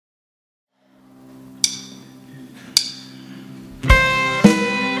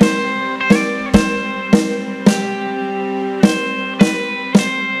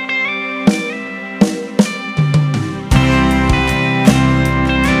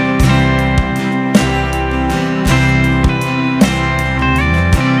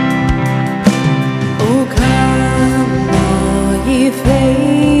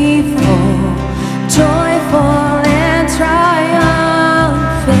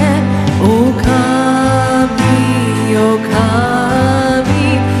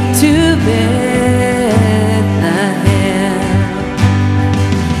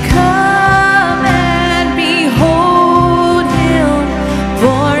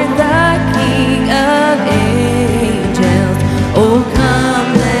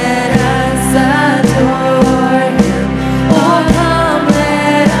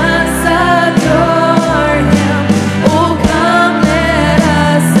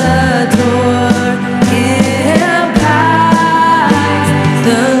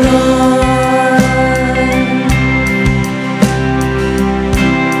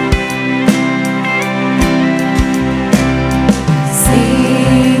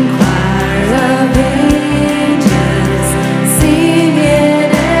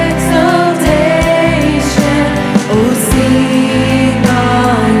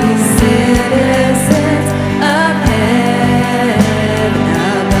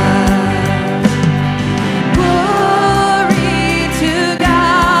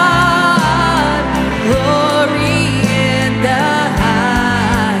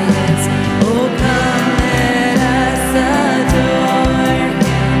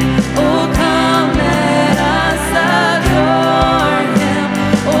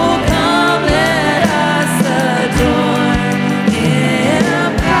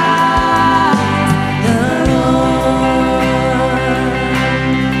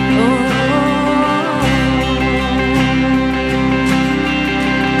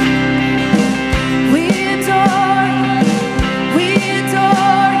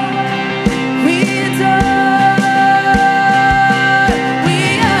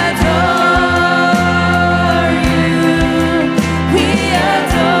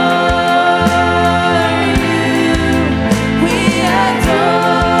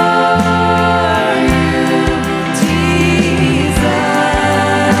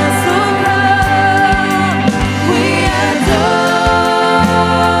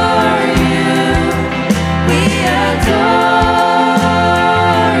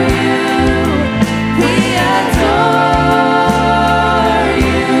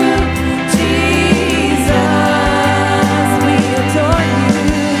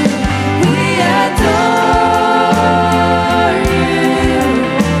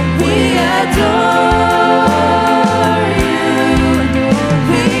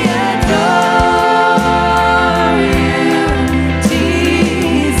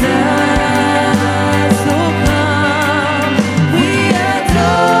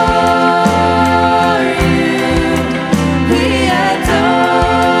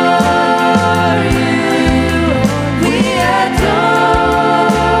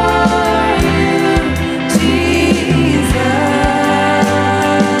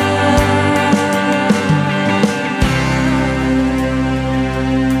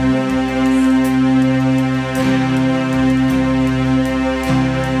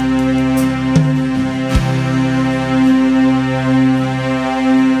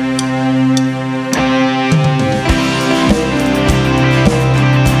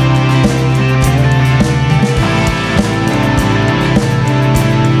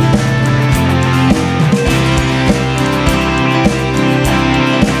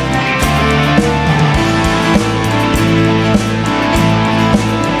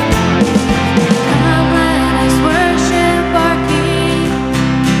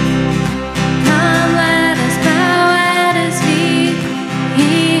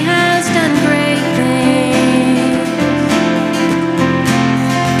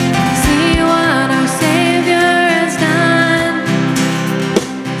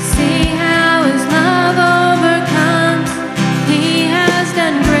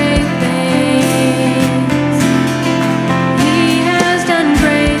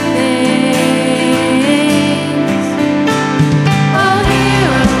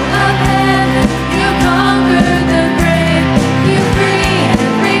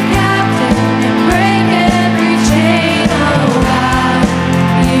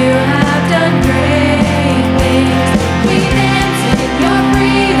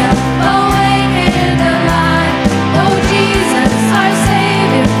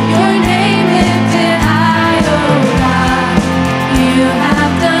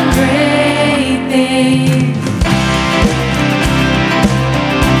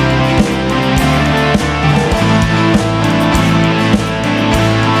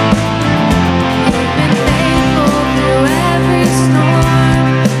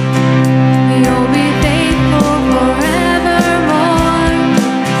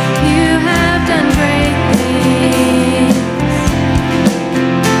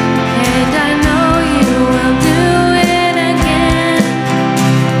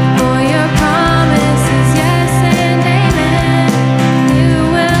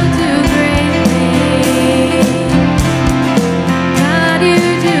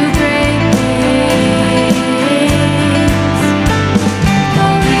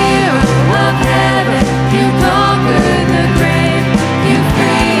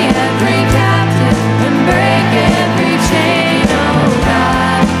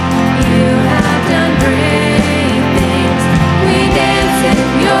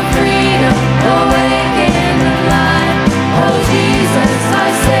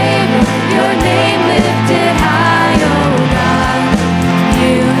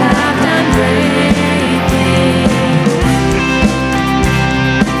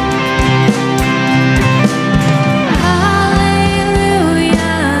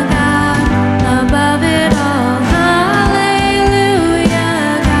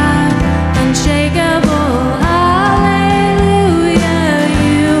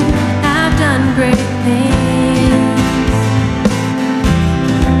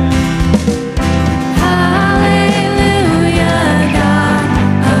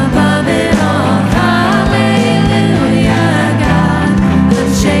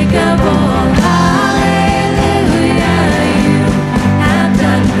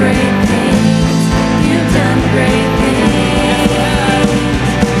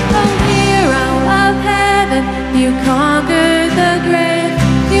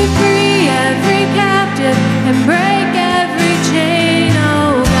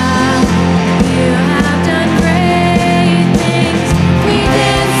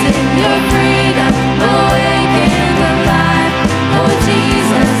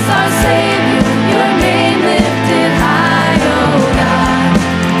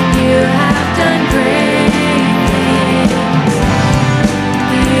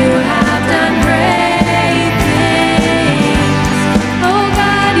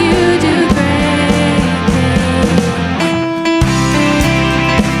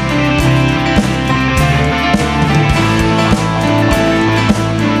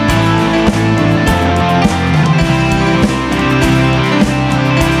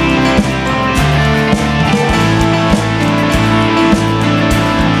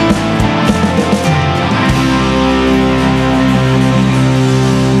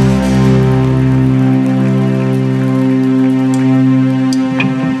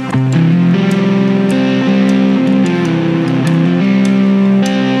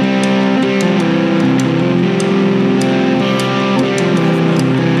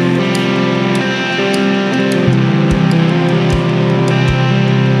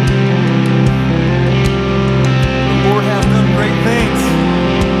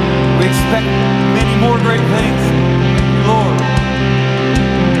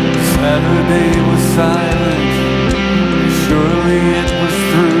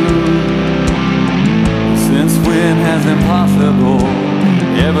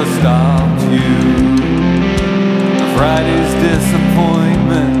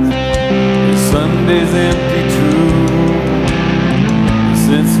disappointment. Your Sunday's empty too.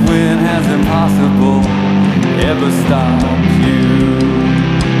 Since when has impossible ever stopped you?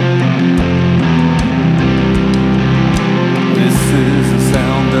 This is the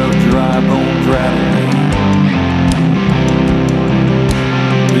sound of dry bones rattling.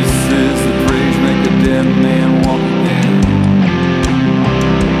 This is the praise make a dead man walk again.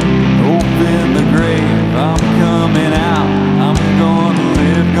 Open the grave, I'm coming out. I'm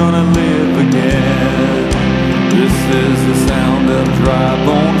gonna live again. This is the sound of dry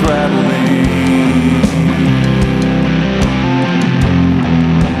bones rattling.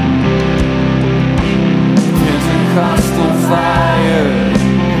 Pentecostal fire,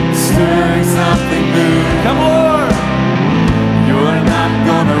 stirring something new. Come Lord, you're not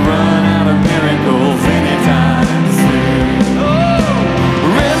gonna run out of miracles anytime soon. Oh,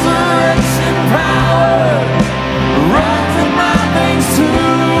 resurrection power runs in my veins too.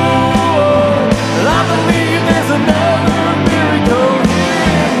 I believe there's another miracle here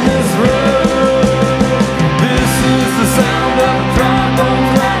in this room. This is the sound of dry bones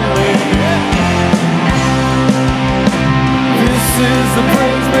rattling. This is the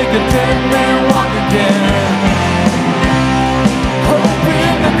praise make a dead man walk again. Hope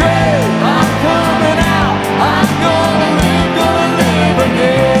in the grave, I'm coming out. I'm gonna live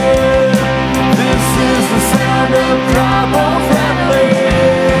again. This is the sound of dry bones rattling.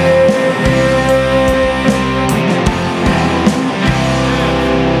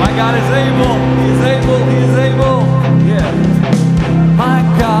 My God is able, He is able, He is able. Yeah. My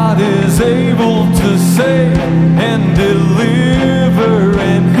God is able to save and deliver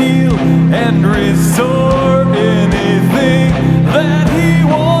and heal and restore anything that He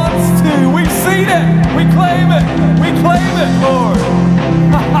wants to. We've seen it, we claim it, Lord.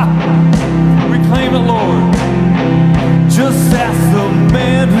 We claim it, Lord. Just ask the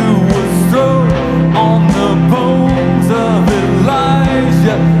man who was thrown on the bones of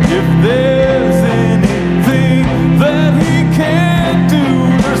Elijah if there's anything that He can't do.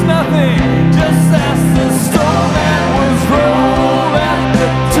 There's nothing. Just ask the stone that was rolled at the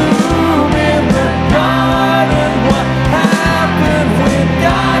tomb in the garden. What happened when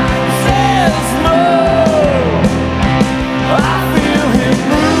God says no? I feel Him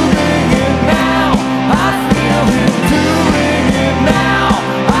moving it now. I feel Him doing it now.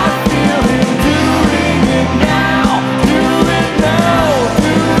 I feel Him doing it now. Do it now.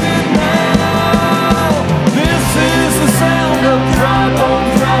 Do it now. This is the sound of dry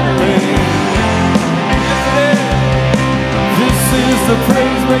bones rattling. This is the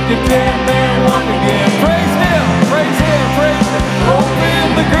praise make a dead man walk again. Praise Him, praise Him, praise Him. Open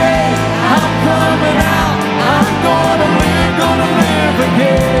the grave, I'm coming out. I'm gonna live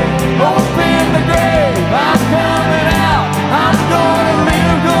again. Open the grave, I'm coming out. I'm gonna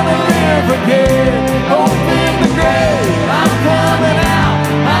live again. Open the grave, I'm coming out.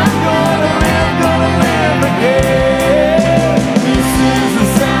 I'm gonna live again. This is the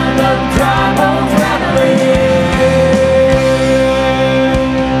sound of dry bones rattling.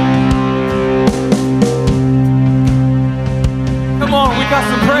 Come on, we got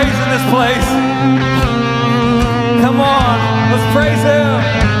some praise in this place. Come on, let's praise Him.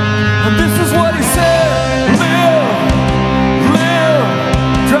 And this is what He said. Live, live.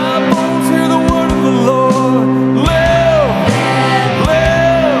 Dry bones hear the word of the Lord. Live,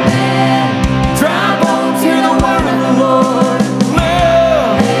 live. Dry bones hear the word of the Lord.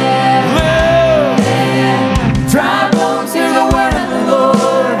 Live, live. Dry bones hear the word of the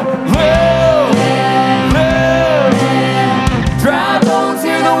Lord. Live, live. Dry bones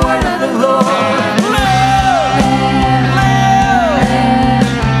hear the word of the Lord.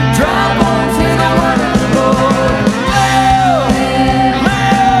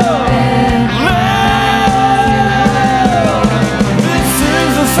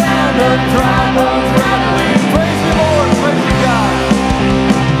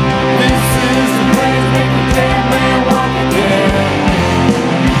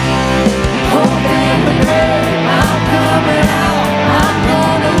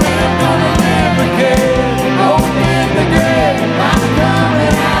 Again.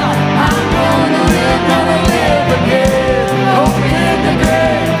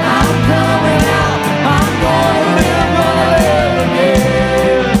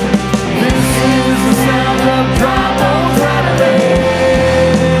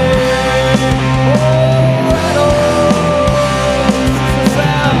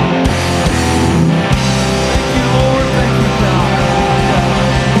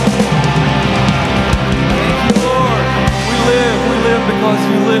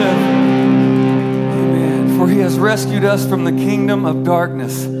 rescued us from the kingdom of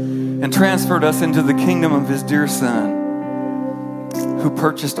darkness and transferred us into the kingdom of his dear Son, who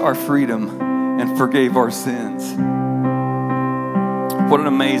purchased our freedom and forgave our sins. What an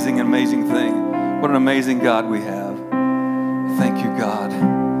amazing, amazing thing. What an amazing God we have. Thank you, God,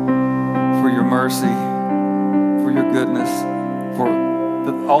 for your mercy, for your goodness, for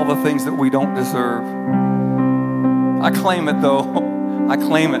all the things that we don't deserve. I claim it, though. I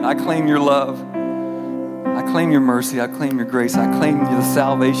claim it. I claim your love. I claim your mercy. I claim your grace. I claim the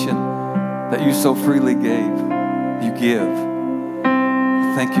salvation that you so freely gave. You give.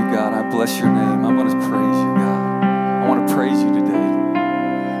 Thank you, God. I bless your name. I'm going to praise you, God. I want to praise you today.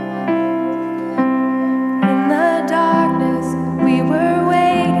 In the darkness, we were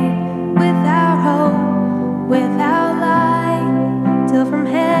waiting without hope, without light, till from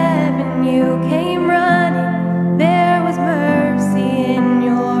heaven you came running. There was mercy in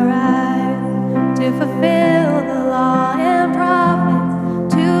your eyes to fulfill the law and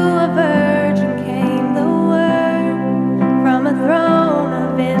prophets. To a virgin came the word from a throne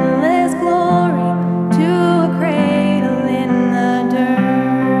of endless glory to a cradle in the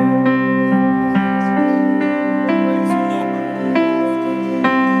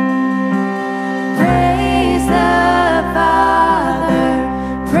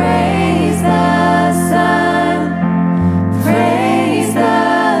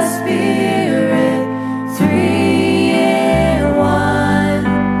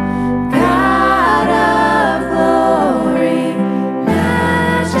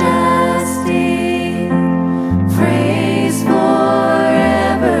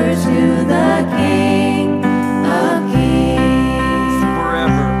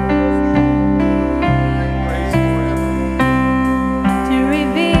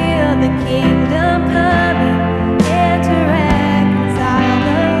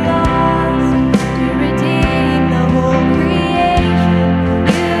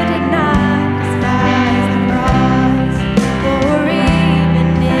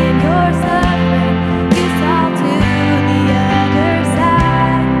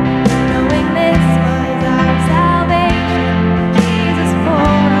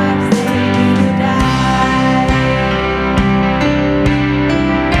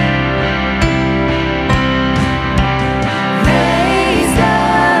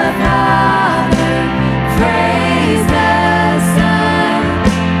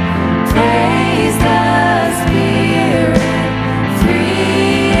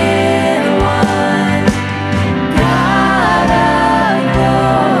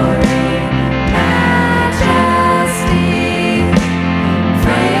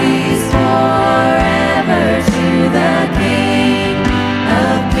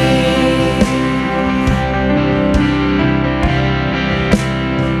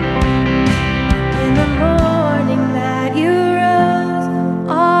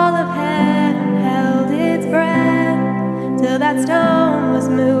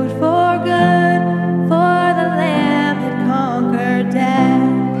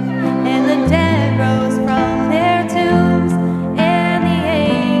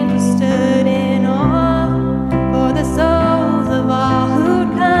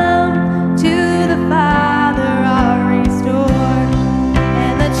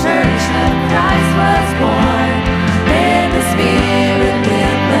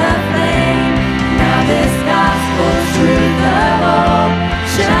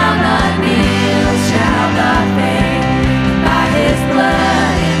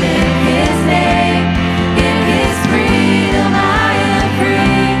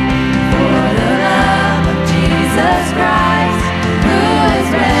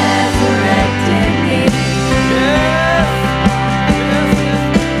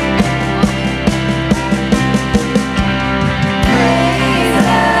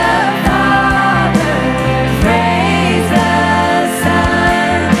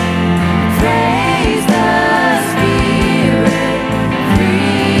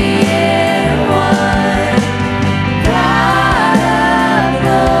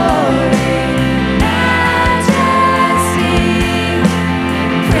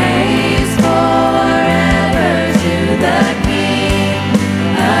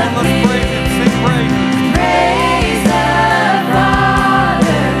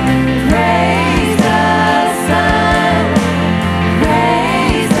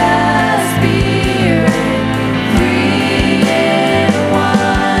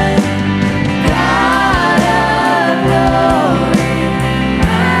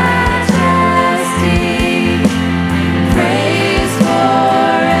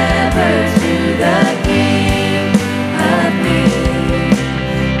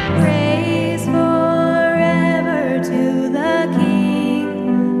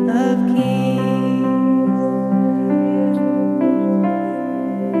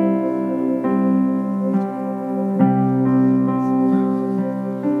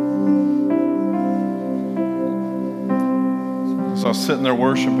was sitting there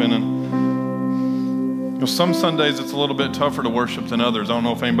worshiping, and some Sundays it's a little bit tougher to worship than others. I don't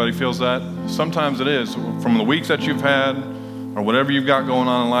know if anybody feels that. Sometimes it is. From the weeks that you've had or whatever you've got going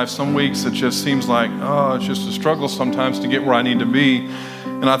on in life, some weeks it just seems like, it's just a struggle sometimes to get where I need to be.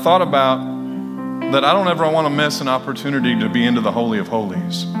 And I thought about that I don't ever want to miss an opportunity to be into the Holy of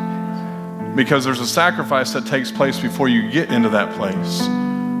Holies, because there's a sacrifice that takes place before you get into that place.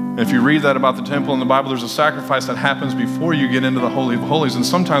 And if you read that about the temple in the Bible, there's a sacrifice that happens before you get into the Holy of Holies. And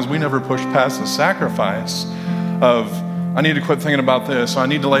sometimes we never push past the sacrifice of, I need to quit thinking about this, so I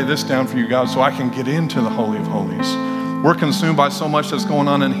need to lay this down for you, God, so I can get into the Holy of Holies. We're consumed by so much that's going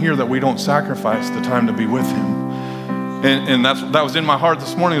on in here that we don't sacrifice the time to be with Him. And that was in my heart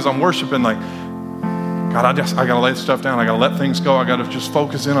this morning as I'm worshiping, like, God, I got to lay stuff down. I got to let things go. I got to just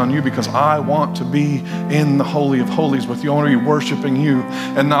focus in on you, because I want to be in the Holy of Holies with you. I want to be worshiping you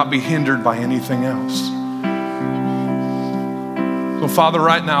and not be hindered by anything else. So, Father,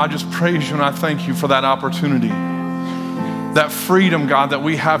 right now, I just praise you and I thank you for that opportunity, that freedom, God, that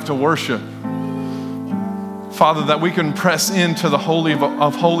we have to worship. Father, that we can press into the Holy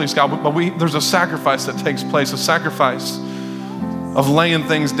of Holies, God, but there's a sacrifice that takes place, a sacrifice of laying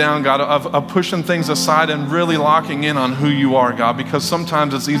things down, God, of pushing things aside and really locking in on who you are, God, because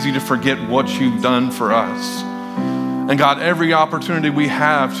sometimes it's easy to forget what you've done for us. And God, every opportunity we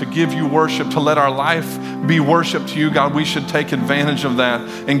have to give you worship, to let our life be worship to you, God, we should take advantage of that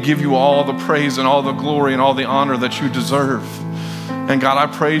and give you all the praise and all the glory and all the honor that you deserve. And God, I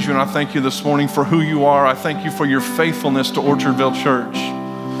praise you and I thank you this morning for who you are. I thank you for your faithfulness to Orchardville Church.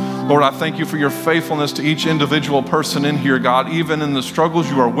 Lord, I thank you for your faithfulness to each individual person in here, God. Even in the struggles,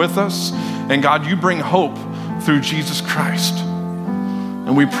 you are with us. And God, you bring hope through Jesus Christ.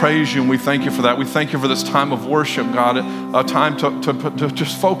 And we praise you and we thank you for that. We thank you for this time of worship, God, a time to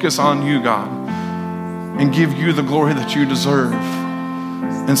just focus on you, God, and give you the glory that you deserve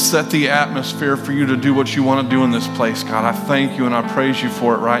and set the atmosphere for you to do what you want to do in this place, God. I thank you and I praise you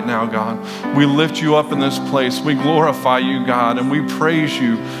for it right now, God. We lift you up in this place. We glorify you, God, and we praise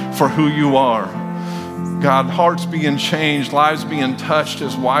you for who you are. God, hearts being changed, lives being touched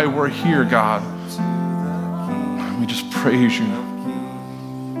is why we're here, God. We just praise you.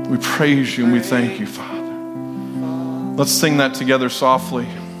 We praise you and we thank you, Father. Let's sing that together softly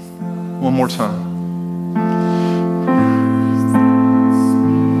one more time.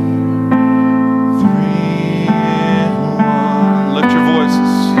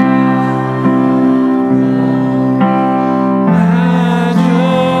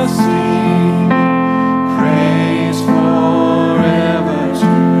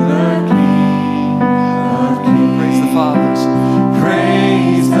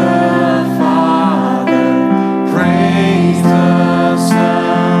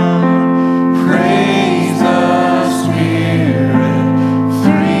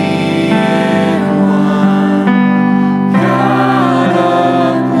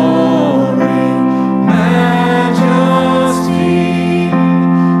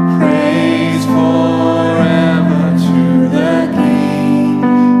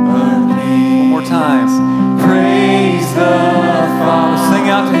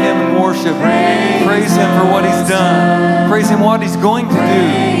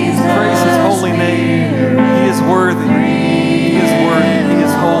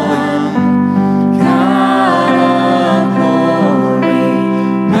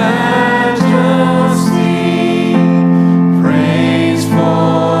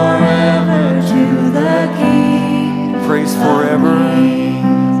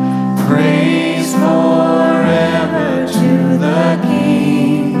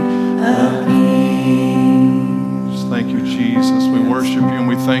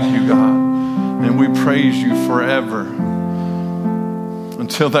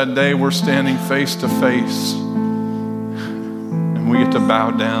 Until that day we're standing face to face and we get to bow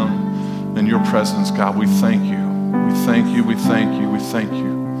down in your presence, God. We thank you. We thank you. We thank you. We thank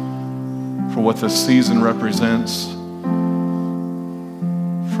you for what this season represents.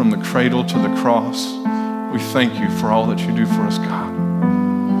 From the cradle to the cross, we thank you for all that you do for us, God.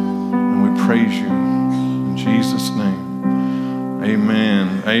 And we praise you in Jesus' name.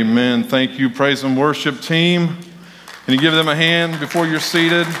 Amen. Amen. Thank you, praise and worship team. Can you give them a hand before you're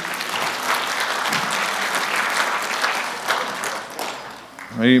seated?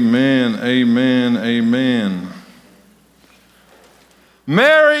 Amen, amen, amen.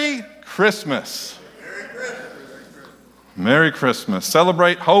 Merry Christmas. Merry Christmas.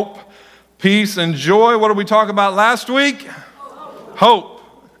 Celebrate hope, peace, and joy. What did we talk about last week? Hope.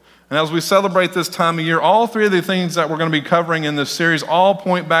 And as we celebrate this time of year, all three of the things that we're going to be covering in this series all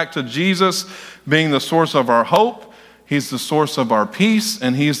point back to Jesus being the source of our hope. He's the source of our peace,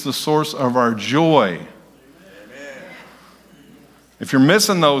 and He's the source of our joy. Amen. If you're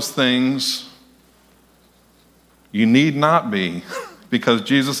missing those things, you need not be, because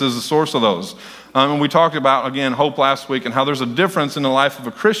Jesus is the source of those. And we talked about, again, hope last week and how there's a difference in the life of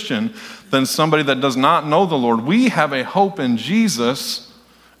a Christian than somebody that does not know the Lord. We have a hope in Jesus,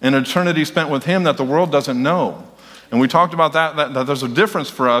 an eternity spent with Him that the world doesn't know. And we talked about that there's a difference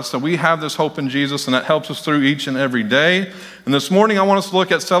for us, that we have this hope in Jesus, and that helps us through each and every day. And this morning, I want us to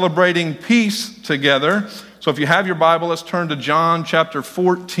look at celebrating peace together. So if you have your Bible, let's turn to John chapter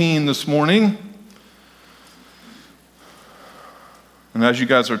 14 this morning. And as you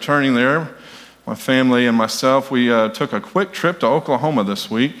guys are turning there, my family and myself, we took a quick trip to Oklahoma this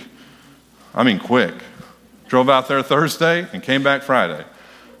week. I mean quick. Drove out there Thursday and came back Friday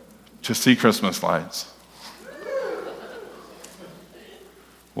to see Christmas lights.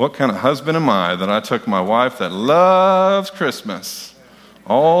 What kind of husband am I that I took my wife that loves Christmas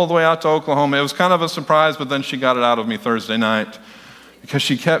all the way out to Oklahoma? It was kind of a surprise, but then she got it out of me Wednesday night because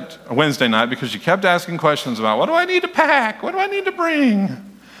she kept asking questions about, what do I need to pack? What do I need to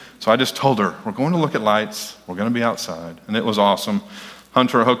bring? So I just told her, we're going to look at lights. We're going to be outside. And it was awesome.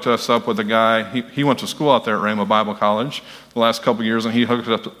 Hunter hooked us up with a guy. He went to school out there at Rhema Bible College the last couple of years, and he hooked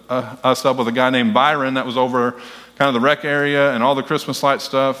us up with a guy named Byron that was over kind of the rec area and all the Christmas light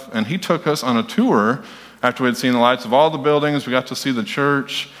stuff. And he took us on a tour after we had seen the lights of all the buildings. We got to see the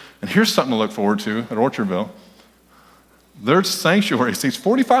church. And here's something to look forward to at Orchardville. Their sanctuary seats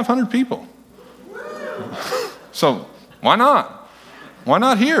 4,500 people. So why not? Why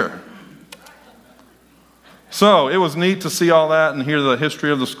not here? So it was neat to see all that and hear the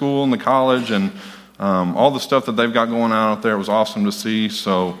history of the school and the college and all the stuff that they've got going on out there. It was awesome to see.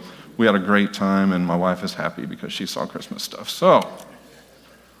 So we had a great time, and my wife is happy because she saw Christmas stuff. So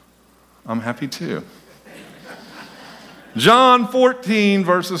I'm happy too. John 14,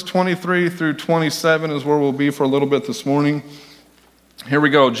 verses 23 through 27 is where we'll be for a little bit this morning. Here we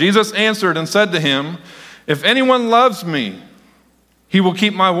go. Jesus answered and said to him, "If anyone loves me, he will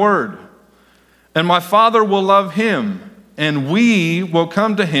keep my word. And my Father will love him, and we will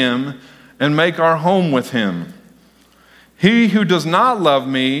come to him and make our home with him. He who does not love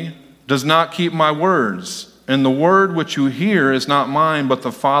me does not keep my words, and the word which you hear is not mine, but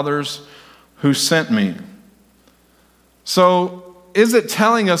the Father's who sent me." So, is it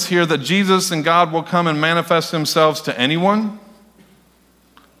telling us here that Jesus and God will come and manifest themselves to anyone?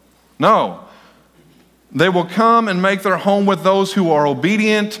 No. They will come and make their home with those who are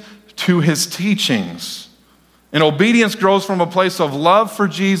obedient to his teachings. And obedience grows from a place of love for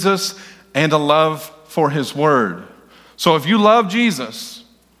Jesus and a love for his word. So if you love Jesus,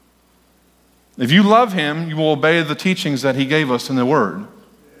 if you love him, you will obey the teachings that he gave us in the word.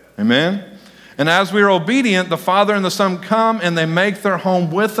 Amen? And as we are obedient, the Father and the Son come and they make their home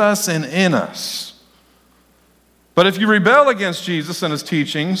with us and in us. But if you rebel against Jesus and his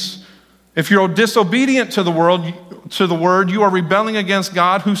teachings, if you're disobedient to the word, you are rebelling against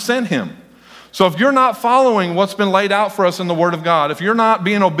God who sent him. So if you're not following what's been laid out for us in the word of God, if you're not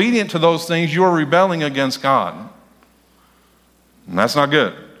being obedient to those things, you are rebelling against God. And that's not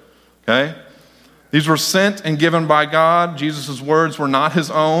good. Okay? These were sent and given by God. Jesus' words were not his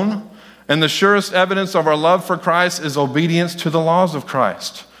own. And the surest evidence of our love for Christ is obedience to the laws of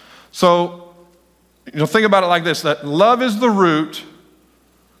Christ. So, think about it like this, that love is the root.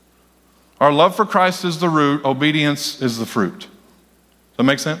 Our love for Christ is the root. Obedience is the fruit. Does that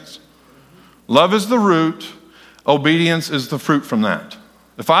make sense? Love is the root. Obedience is the fruit from that.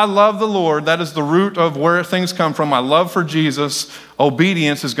 If I love the Lord, that is the root of where things come from. My love for Jesus,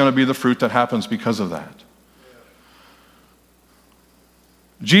 obedience is going to be the fruit that happens because of that.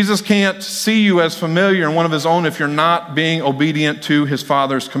 Jesus can't see you as familiar and one of his own if you're not being obedient to his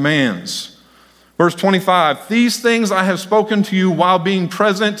Father's commands. Verse 25, "These things I have spoken to you while being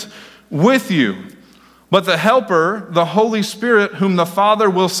present with you. But the Helper, the Holy Spirit, whom the Father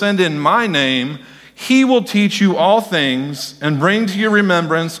will send in my name, he will teach you all things and bring to your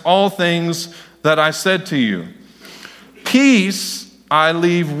remembrance all things that I said to you. Peace I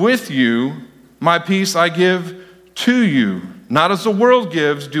leave with you, my peace I give to you. Not as the world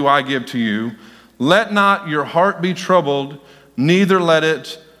gives do I give to you. Let not your heart be troubled, neither let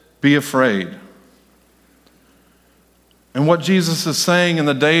it be afraid." And what Jesus is saying in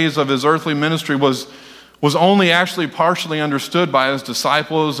the days of his earthly ministry was only actually partially understood by his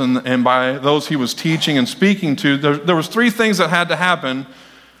disciples and by those he was teaching and speaking to. There was three things that had to happen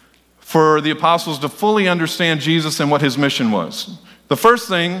for the apostles to fully understand Jesus and what his mission was. The first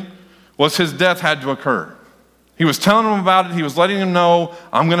thing was his death had to occur. He was telling them about it. He was letting them know,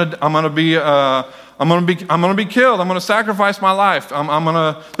 I'm gonna be killed. I'm gonna sacrifice my life.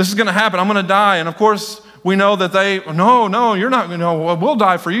 This is gonna happen. I'm gonna die. And of course, we know that no, you're not. We'll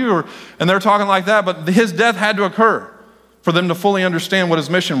die for you. And they're talking like that. But his death had to occur for them to fully understand what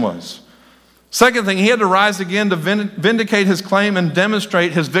his mission was. Second thing, he had to rise again to vindicate his claim and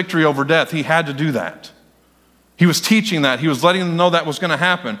demonstrate his victory over death. He had to do that. He was teaching that. He was letting them know that was going to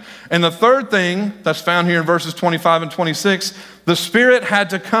happen. And the third thing that's found here in verses 25 and 26, the Spirit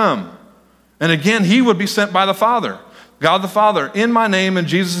had to come. And again, he would be sent by the Father, God the Father, in my name, in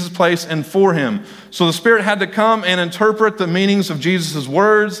Jesus' place, and for him. So the Spirit had to come and interpret the meanings of Jesus'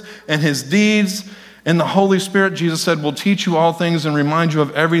 words and his deeds. And the Holy Spirit, Jesus said, will teach you all things and remind you of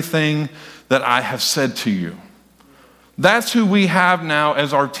everything that I have said to you. That's who we have now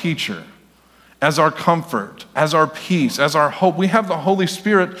as our teacher, as our comfort, as our peace, as our hope. We have the Holy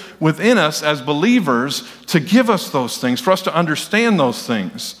Spirit within us as believers to give us those things, for us to understand those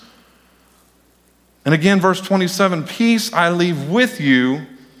things. And again, verse 27, peace I leave with you,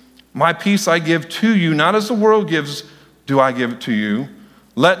 my peace I give to you, not as the world gives do I give it to you.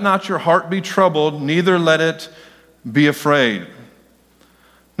 Let not your heart be troubled, neither let it be afraid.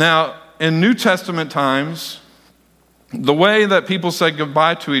 Now, in New Testament times, the way that people say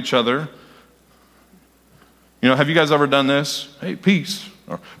goodbye to each other, have you guys ever done this? Hey, peace,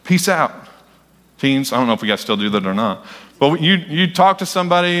 or peace out. Teens, I don't know if you guys still do that or not. But you talk to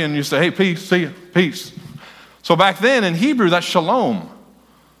somebody and you say, hey, peace, see you, peace. So back then in Hebrew, that's shalom.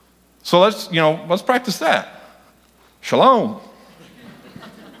 So let's practice that. Shalom.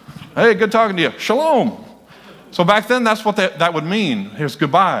 Hey, good talking to you. Shalom. So back then, that's what that would mean. Here's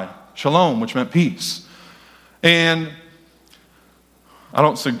goodbye. Shalom, which meant peace. And I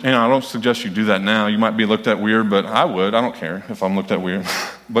don't suggest you do that now. You might be looked at weird, but I would. I don't care if I'm looked at weird.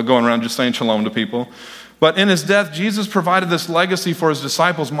 But going around just saying shalom to people. But in his death, Jesus provided this legacy for his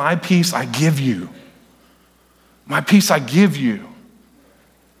disciples. My peace I give you. My peace I give you.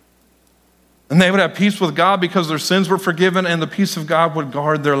 And they would have peace with God because their sins were forgiven, and the peace of God would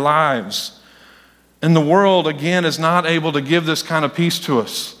guard their lives. And the world, again, is not able to give this kind of peace to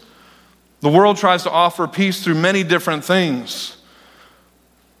us. The world tries to offer peace through many different things.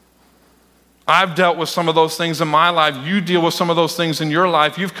 I've dealt with some of those things in my life. You deal with some of those things in your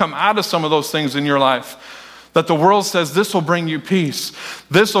life. You've come out of some of those things in your life that the world says this will bring you peace.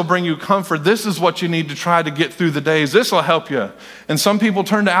 This will bring you comfort. This is what you need to try to get through the days. This will help you. And some people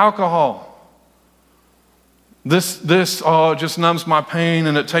turn to alcohol. This just numbs my pain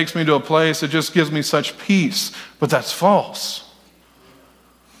and it takes me to a place. It just gives me such peace. But that's false.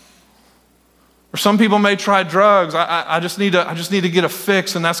 Or some people may try drugs. I just need to get a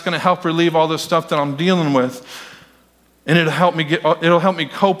fix, and that's going to help relieve all this stuff that I'm dealing with. And it'll help me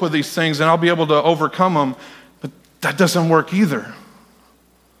cope with these things, and I'll be able to overcome them. But that doesn't work either.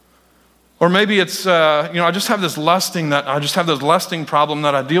 Or maybe it's I just have this lusting problem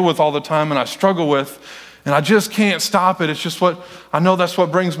that I deal with all the time and I struggle with, and I just can't stop it. It's just I know that's what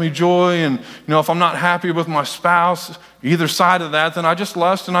brings me joy. And if I'm not happy with my spouse, either side of that, then I just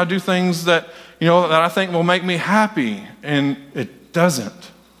lust and I do things that that I think will make me happy, and it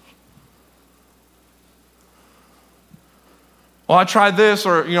doesn't. Well, I tried this,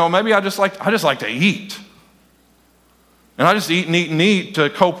 or maybe I just like to eat. And I just eat and eat and eat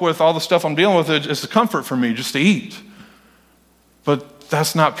to cope with all the stuff I'm dealing with. It's a comfort for me just to eat. But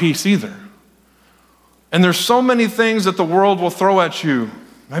that's not peace either. And there's so many things that the world will throw at you.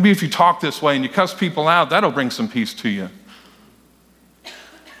 Maybe if you talk this way and you cuss people out, that'll bring some peace to you.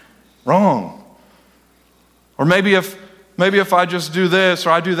 Wrong. Or maybe if I just do this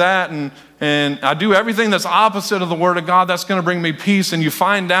or I do that and I do everything that's opposite of the Word of God, that's going to bring me peace. And you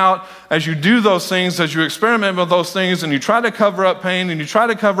find out as you do those things, as you experiment with those things, and you try to cover up pain, and you try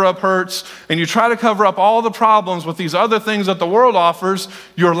to cover up hurts, and you try to cover up all the problems with these other things that the world offers,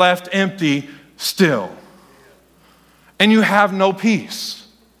 you're left empty still. And you have no peace.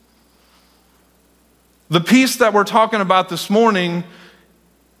 The peace that we're talking about this morning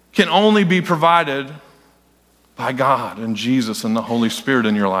can only be provided by God and Jesus and the Holy Spirit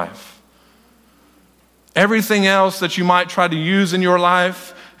in your life. Everything else that you might try to use in your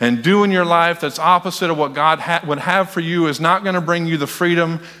life and do in your life that's opposite of what God would have for you is not going to bring you the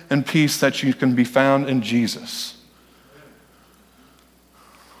freedom and peace that you can be found in Jesus.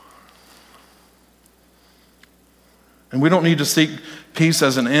 And we don't need to seek peace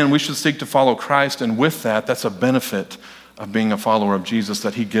as an end. We should seek to follow Christ, and with that, that's a benefit of being a follower of Jesus,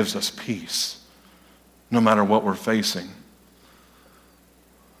 that he gives us peace no matter what we're facing.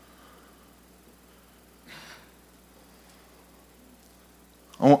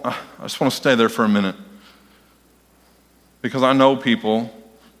 I just want to stay there for a minute. because I know people,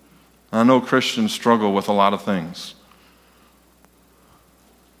 I know Christians struggle with a lot of things.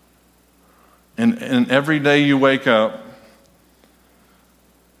 And every day you wake up,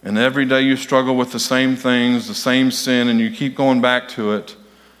 and every day you struggle with the same things, the same sin, and you keep going back to it,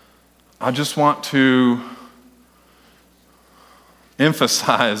 I just want to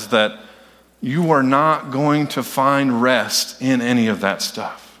emphasize that you are not going to find rest in any of that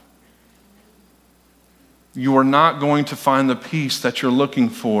stuff. You are not going to find the peace that you're looking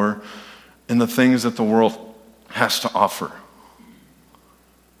for in the things that the world has to offer.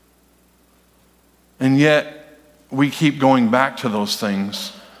 And yet, we keep going back to those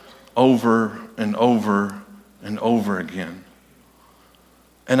things over and over and over again.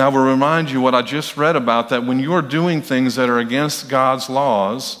 And I will remind you what I just read about, that when you are doing things that are against God's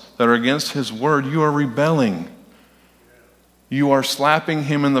laws, that are against His word, you are rebelling. You are slapping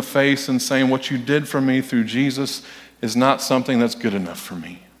Him in the face and saying, what you did for me through Jesus is not something that's good enough for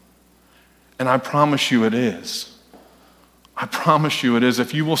me. And I promise you it is. I promise you it is.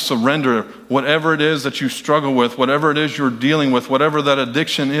 If you will surrender whatever it is that you struggle with, whatever it is you're dealing with, whatever that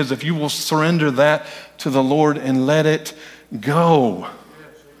addiction is, if you will surrender that to the Lord and let it go,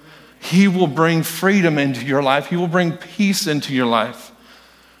 He will bring freedom into your life. He will bring peace into your life.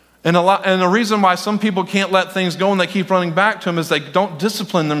 And the reason why some people can't let things go and they keep running back to Him is they don't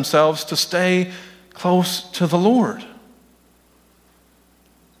discipline themselves to stay close to the Lord.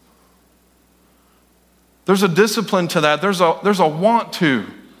 There's a discipline to that. There's a want to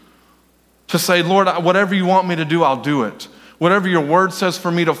say, Lord, whatever you want me to do, I'll do it. Whatever your word says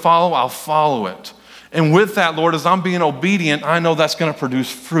for me to follow, I'll follow it. And with that, Lord, as I'm being obedient, I know that's going to produce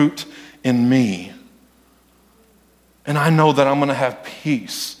fruit in me. And I know that I'm going to have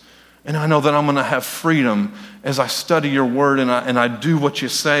peace. And I know that I'm going to have freedom as I study your word and I do what you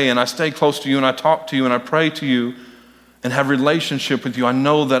say and I stay close to you and I talk to you and I pray to you and have relationship with you. I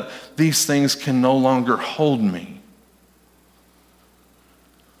know that these things can no longer hold me.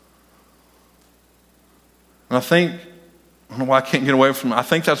 And I don't know why I can't get away from it. I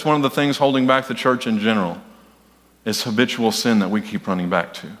think that's one of the things holding back the church in general is habitual sin that we keep running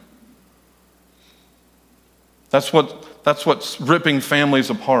back to. That's what's ripping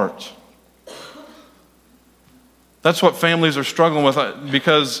families apart. That's what families are struggling with,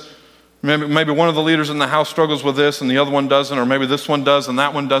 because maybe one of the leaders in the house struggles with this and the other one doesn't, or maybe this one does and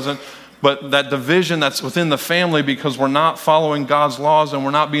that one doesn't. But that division that's within the family because we're not following God's laws and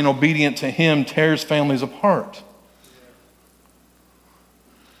we're not being obedient to Him tears families apart.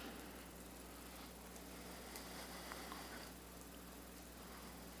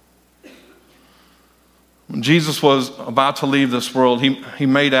 When Jesus was about to leave this world, he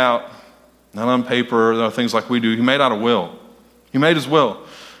made out, not on paper or things like we do, He made out a will. He made His will.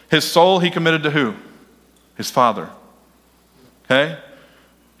 His soul He committed to who? His Father. Okay?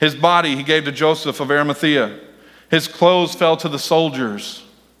 His body He gave to Joseph of Arimathea. His clothes fell to the soldiers.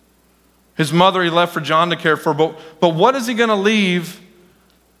 His mother He left for John to care for. But what is He going to leave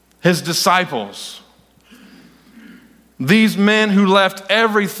His disciples? These men who left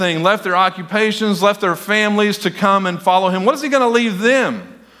everything, left their occupations, left their families to come and follow Him. What is He going to leave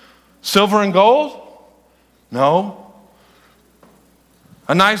them? Silver and gold? No.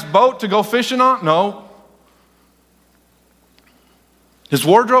 A nice boat to go fishing on? No. His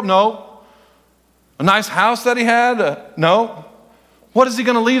wardrobe? No. A nice house that he had? No. What is He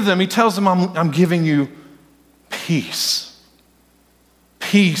going to leave them? He tells them, I'm giving you peace.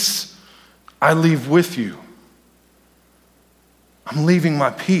 Peace I leave with you. I'm leaving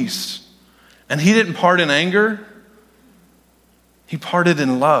my peace. And He didn't part in anger. He parted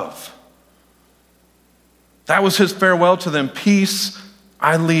in love. That was His farewell to them. Peace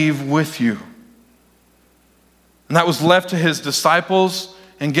I leave with you. And that was left to His disciples.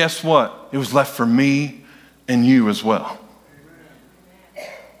 And guess what? It was left for me and you as well.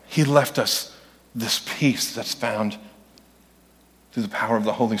 He left us this peace that's found through the power of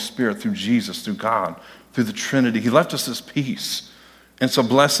the Holy Spirit, through Jesus, through God, through the Trinity. He left us this peace. And it's a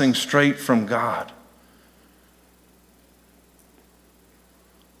blessing straight from God.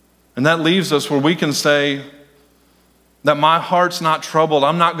 And that leaves us where we can say that my heart's not troubled.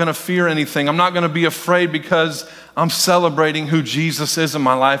 I'm not going to fear anything. I'm not going to be afraid because I'm celebrating who Jesus is in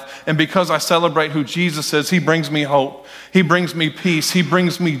my life. And because I celebrate who Jesus is, He brings me hope. He brings me peace. He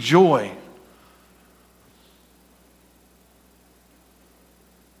brings me joy.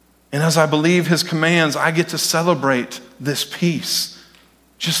 And as I believe His commands, I get to celebrate this peace,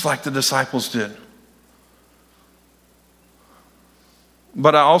 just like the disciples did.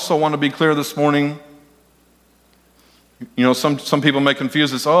 But I also want to be clear this morning. You know, some people may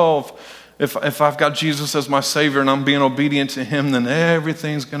confuse this. if I've got Jesus as my Savior and I'm being obedient to him, then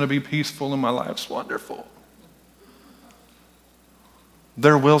everything's going to be peaceful and my life's wonderful.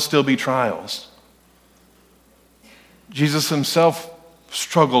 There will still be trials. Jesus himself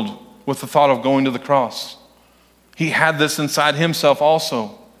struggled with the thought of going to the cross. He had this inside himself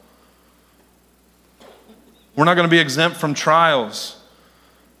also. We're not going to be exempt from trials,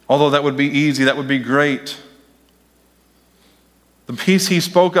 although that would be easy, that would be great. The peace he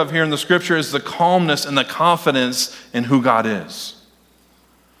spoke of here in the scripture is the calmness and the confidence in who God is.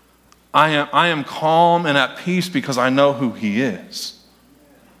 I am calm and at peace because I know who he is.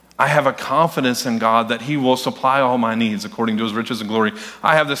 I have a confidence in God that he will supply all my needs according to his riches and glory.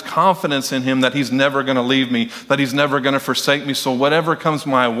 I have this confidence in him that he's never going to leave me, that he's never going to forsake me. So whatever comes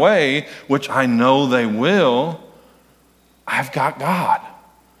my way, which I know they will, I've got God.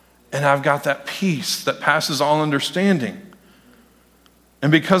 And I've got that peace that passes all understanding.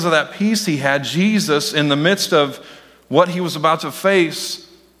 And because of that peace he had, Jesus, in the midst of what he was about to face,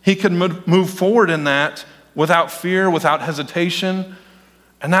 he could move forward in that without fear, without hesitation.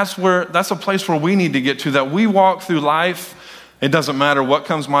 And that's a place where we need to get to, that we walk through life. It doesn't matter what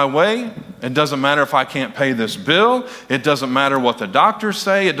comes my way. It doesn't matter if I can't pay this bill. It doesn't matter what the doctors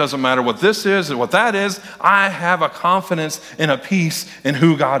say. It doesn't matter what this is and what that is. I have a confidence and a peace in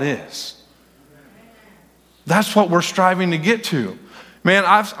who God is. That's what we're striving to get to. Man,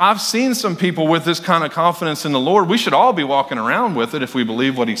 I've seen some people with this kind of confidence in the Lord. We should all be walking around with it if we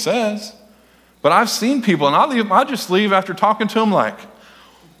believe what he says. But I've seen people, and I just leave after talking to them like,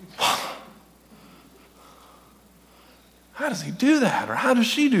 how does he do that? Or how does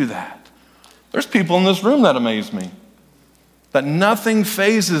she do that? There's people in this room that amaze me, that nothing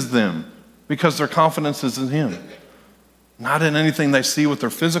phases them because their confidence is in him. Not in anything they see with their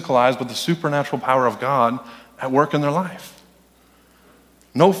physical eyes, but the supernatural power of God at work in their life.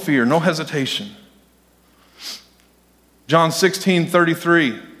 No fear, no hesitation. John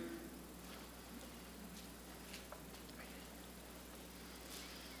 16:33.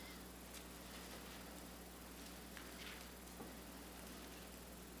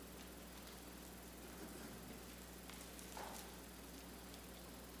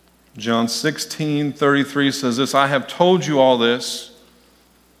 John 16:33 says this, I have told you all this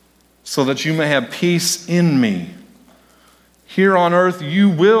so that you may have peace in me. Here on earth you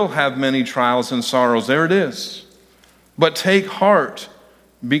will have many trials and sorrows. There it is. But take heart,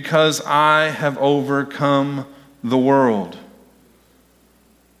 because I have overcome the world.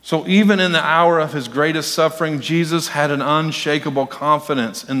 So even in the hour of his greatest suffering, Jesus had an unshakable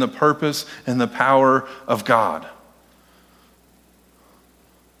confidence in the purpose and the power of God.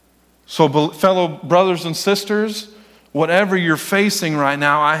 So fellow brothers and sisters, whatever you're facing right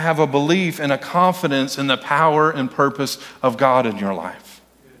now, I have a belief and a confidence in the power and purpose of God in your life.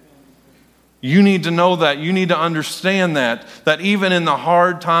 You need to know that. You need to understand that even in the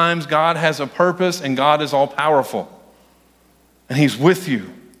hard times, God has a purpose and God is all powerful. And he's with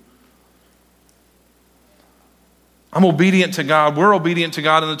you. I'm obedient to God. We're obedient to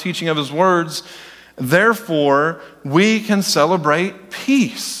God in the teaching of his words. Therefore, we can celebrate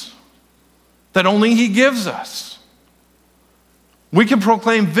peace that only he gives us. We can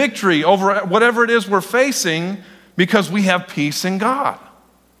proclaim victory over whatever it is we're facing because we have peace in God.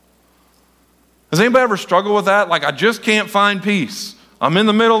 Has anybody ever struggled with that? Like, I just can't find peace. I'm in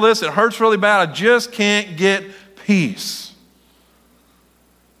the middle of this. It hurts really bad. I just can't get peace.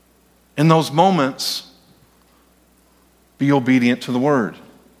 In those moments, be obedient to the word.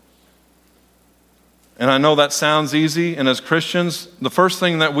 And I know that sounds easy. And as Christians, the first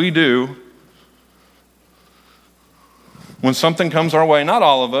thing that we do when something comes our way, not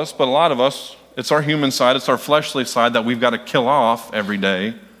all of us, but a lot of us, it's our human side, it's our fleshly side that we've got to kill off every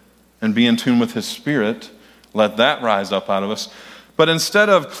day and be in tune with his spirit. Let that rise up out of us. But instead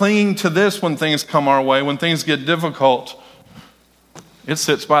of clinging to this when things come our way, when things get difficult, it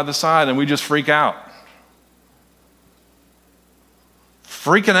sits by the side and we just freak out.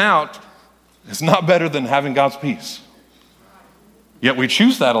 Freaking out is not better than having God's peace. Yet we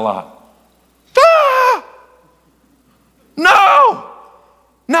choose that a lot. No!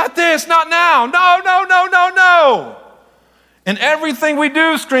 Not this, not now. No, no, no, no, no. And everything we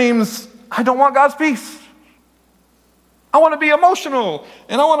do screams, I don't want God's peace. I want to be emotional,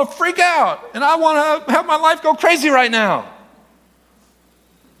 and I want to freak out, and I want to have my life go crazy right now.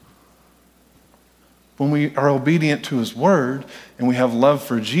 When we are obedient to his word and we have love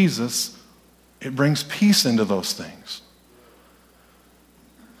for Jesus, it brings peace into those things.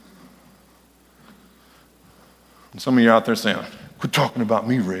 And some of you out there saying, quit talking about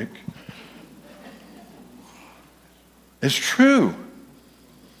me, Rick. It's true.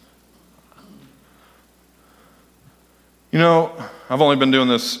 You know, I've only been doing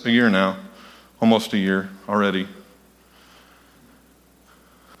this a year now, almost a year already.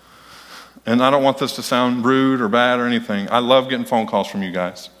 And I don't want this to sound rude or bad or anything. I love getting phone calls from you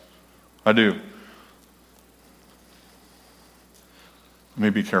guys. I do. Let me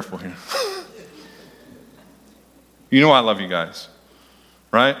be careful here. You know I love you guys,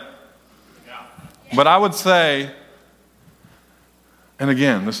 right? Yeah. But I would say, and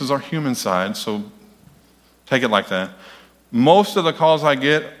again, this is our human side, so take it like that. Most of the calls I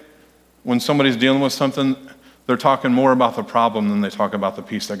get when somebody's dealing with something, they're talking more about the problem than they talk about the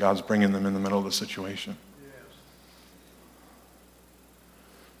peace that God's bringing them in the middle of the situation. Yes.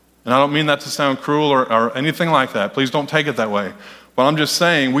 And I don't mean that to sound cruel or anything like that. Please don't take it that way. But I'm just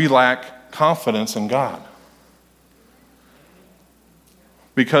saying we lack confidence in God.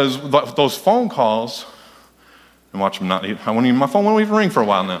 Because those phone calls, and watch them not eat. My phone won't even ring for a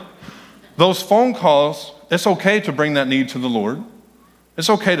while now. Those phone calls, it's okay to bring that need to the Lord. It's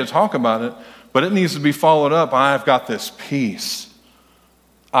okay to talk about it, but it needs to be followed up. I've got this peace.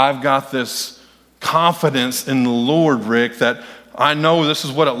 I've got this confidence in the Lord, Rick, that I know this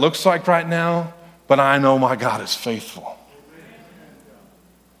is what it looks like right now, but I know my God is faithful.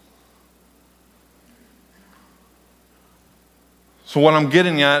 So what I'm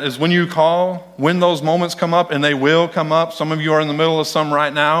getting at is when you call, when those moments come up, and they will come up, some of you are in the middle of some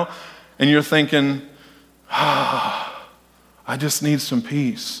right now, and you're thinking, I just need some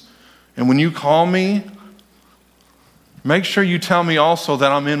peace. And when you call me, make sure you tell me also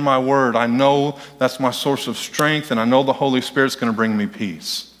that I'm in my word. I know that's my source of strength, and I know the Holy Spirit's going to bring me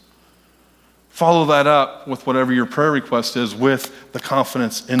peace. Follow that up with whatever your prayer request is with the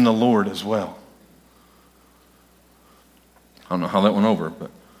confidence in the Lord as well. I don't know how that went over, but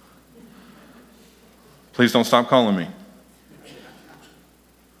please don't stop calling me.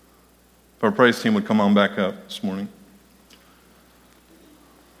 If our praise team would come on back up this morning.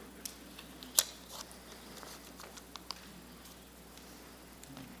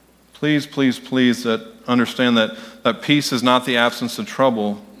 Please, please, please understand that peace is not the absence of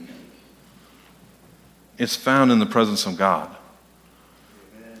trouble. It's found in the presence of God.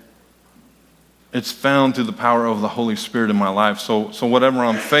 It's found through the power of the Holy Spirit in my life. So whatever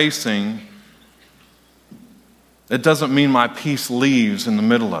I'm facing, it doesn't mean my peace leaves in the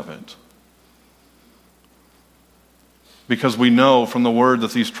middle of it. Because we know from the word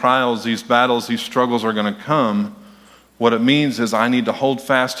that these trials, these battles, these struggles are going to come. What it means is I need to hold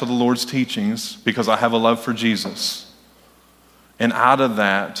fast to the Lord's teachings because I have a love for Jesus. And out of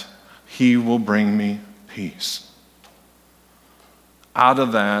that, He will bring me peace. Out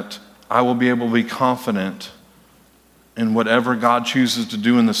of that, I will be able to be confident in whatever God chooses to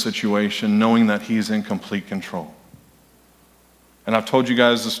do in the situation, knowing that He's in complete control. And I've told you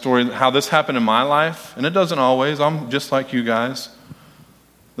guys the story, how this happened in my life, and it doesn't always. I'm just like you guys.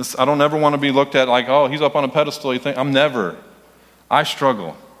 I don't ever want to be looked at like, oh, he's up on a pedestal. I'm never. I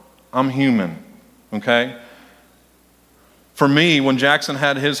struggle. I'm human, okay? For me, when Jackson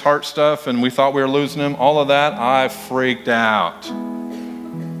had his heart stuff and we thought we were losing him, all of that, I freaked out.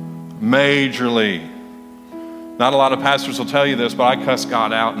 Majorly. Not a lot of pastors will tell you this, but I cussed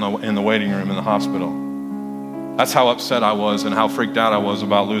God out in the waiting room in the hospital. That's how upset I was and how freaked out I was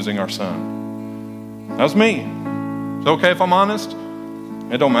about losing our son. That was me. Is it okay if I'm honest?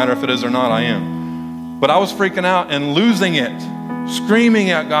 It don't matter if it is or not, I am. But I was freaking out and losing it, screaming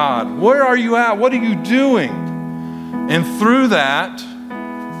at God, where are you at? What are you doing? And through that,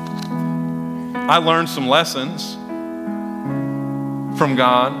 I learned some lessons from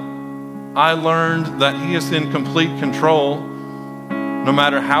God. I learned that He is in complete control. No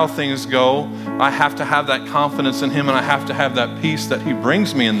matter how things go, I have to have that confidence in Him, and I have to have that peace that He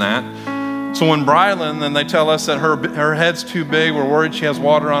brings me in that. So when Brylan, then they tell us that her head's too big, we're worried she has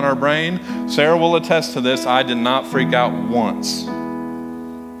water on her brain. Sarah will attest to this. I did not freak out once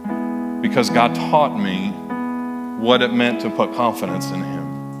because God taught me what it meant to put confidence in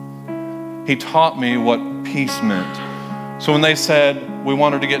Him. He taught me what peace meant. So when they said we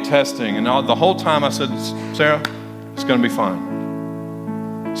wanted to get testing, and the whole time I said, Sarah, it's going to be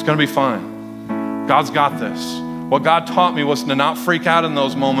fine. It's going to be fine. God's got this. What God taught me was to not freak out in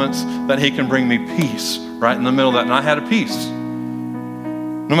those moments, that He can bring me peace right in the middle of that. And I had a peace.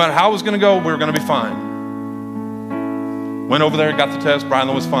 No matter how it was going to go, we were going to be fine. Went over there, got the test,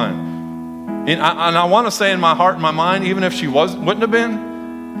 Brylan was fine. And I want to say in my heart and my mind, even if she wouldn't have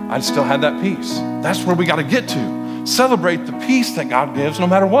been, I still had that peace. That's where we got to get to. Celebrate the peace that God gives no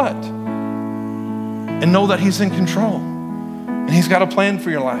matter what. And know that He's in control. And He's got a plan for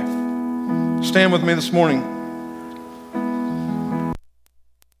your life. Stand with me this morning.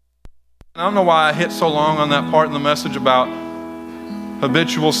 I don't know why I hit so long on that part in the message about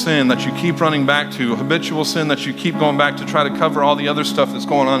habitual sin that you keep running back to, habitual sin that you keep going back to try to cover all the other stuff that's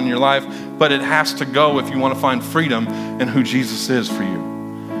going on in your life, but it has to go if you want to find freedom in who Jesus is for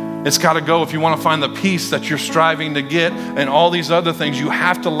you. It's got to go if you want to find the peace that you're striving to get and all these other things. You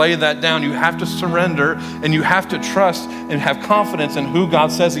have to lay that down. You have to surrender, and you have to trust and have confidence in who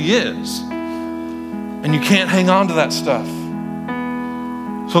God says He is. And you can't hang on to that stuff.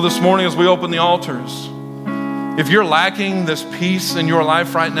 So this morning as we open the altars, if you're lacking this peace in your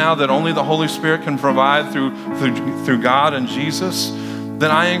life right now that only the Holy Spirit can provide through God and Jesus, then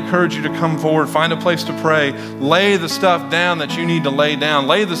I encourage you to come forward, find a place to pray, lay the stuff down that you need to lay down,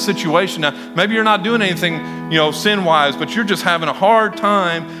 lay the situation down. Maybe you're not doing anything, sin-wise, but you're just having a hard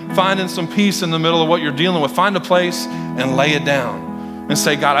time finding some peace in the middle of what you're dealing with. Find a place and lay it down and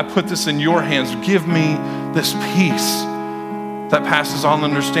say, God, I put this in your hands. Give me this peace that passes all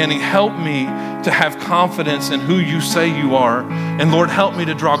understanding. Help me to have confidence in who you say you are. And Lord, help me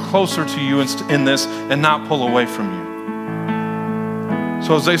to draw closer to you in this and not pull away from you.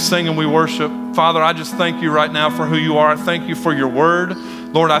 So as they sing and we worship, Father, I just thank you right now for who you are. I thank you for your word.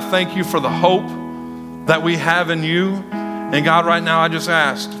 Lord, I thank you for the hope that we have in you. And God, right now I just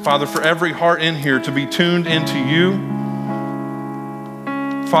ask, Father, for every heart in here to be tuned into you.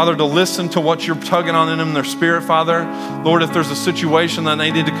 Father, to listen to what you're tugging on in them, their spirit, Father. Lord, if there's a situation that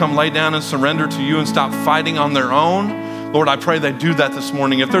they need to come lay down and surrender to you and stop fighting on their own, Lord, I pray they do that this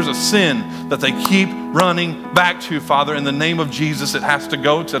morning. If there's a sin that they keep running back to, Father, in the name of Jesus, it has to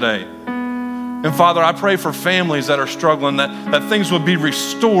go today. And Father, I pray for families that are struggling, that things would be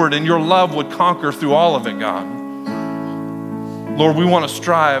restored and your love would conquer through all of it, God. Lord, we want to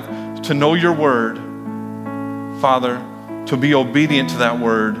strive to know your word, Father, to be obedient to that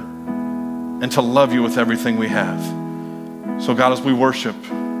word, and to love you with everything we have. So God, as we worship,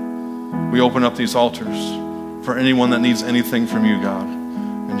 we open up these altars for anyone that needs anything from you, God.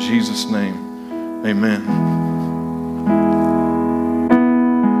 In Jesus' name, amen.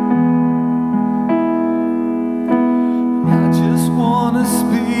 I just want to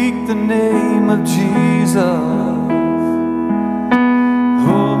speak the name of Jesus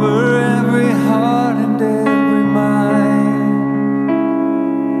over every heart and every mind.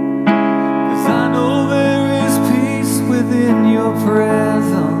 'Cause I know there is peace within your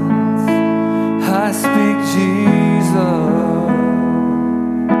presence. I speak Jesus.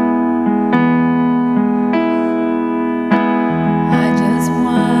 I just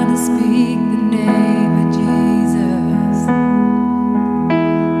want to speak the name of Jesus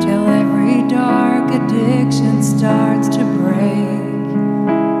till every dark addiction starts to break,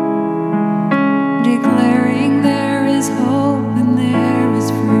 declaring there is hope and there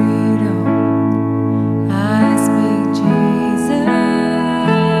is freedom. I speak Jesus.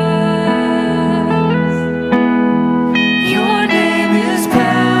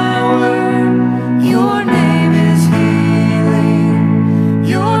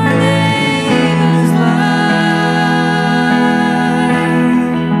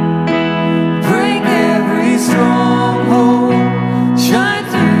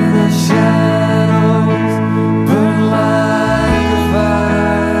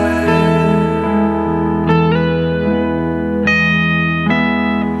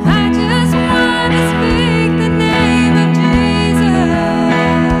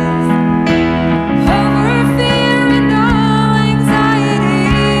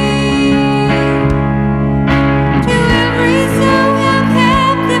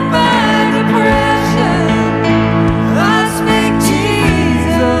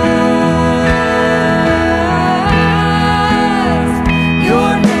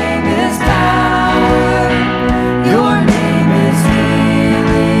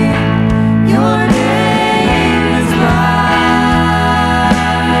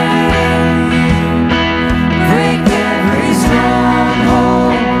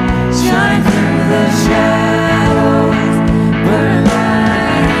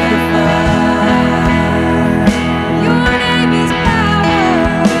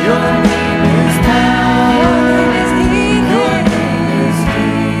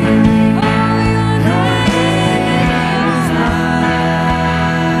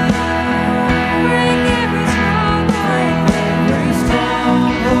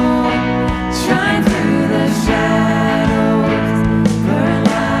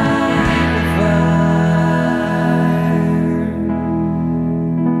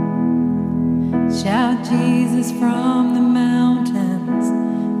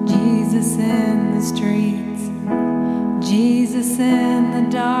 Jesus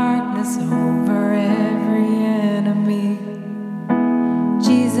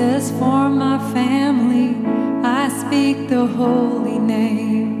Jesus, for my family, I speak the holy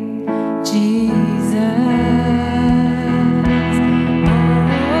name, Jesus.